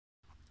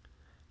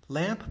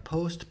Lamp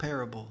Post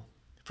Parable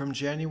from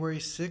January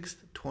 6th,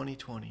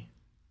 2020.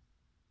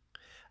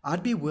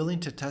 I'd be willing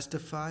to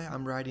testify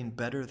I'm writing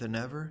better than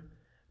ever,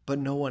 but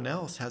no one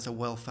else has a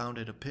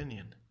well-founded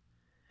opinion.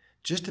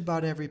 Just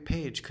about every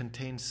page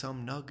contains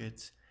some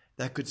nuggets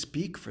that could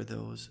speak for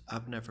those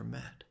I've never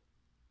met.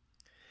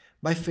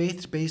 My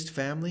faith-based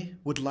family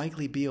would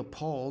likely be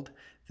appalled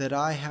that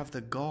I have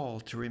the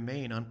gall to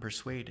remain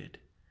unpersuaded.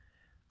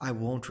 I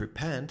won't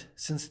repent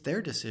since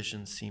their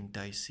decisions seem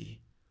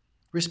dicey.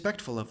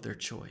 Respectful of their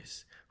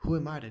choice, who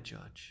am I to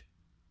judge?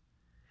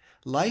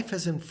 Life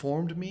has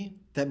informed me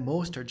that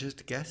most are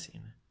just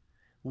guessing,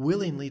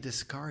 willingly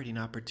discarding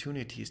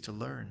opportunities to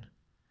learn.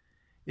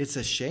 It's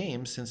a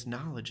shame since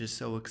knowledge is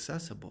so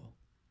accessible.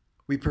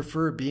 We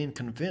prefer being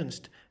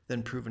convinced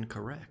than proven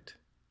correct.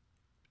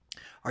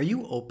 Are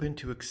you open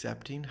to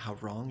accepting how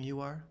wrong you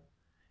are?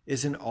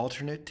 Is an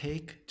alternate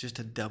take just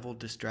a devil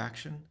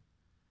distraction?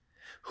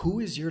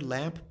 Who is your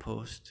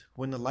lamppost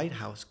when the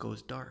lighthouse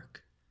goes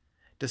dark?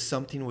 Does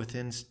something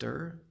within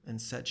stir and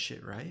set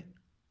shit right?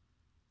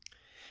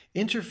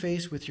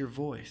 Interface with your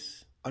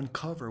voice,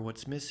 uncover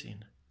what's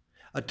missing,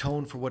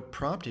 atone for what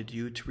prompted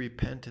you to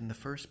repent in the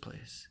first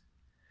place.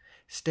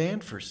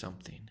 Stand for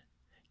something,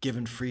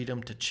 given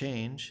freedom to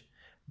change,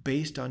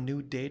 based on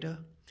new data,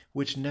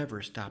 which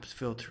never stops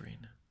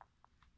filtering.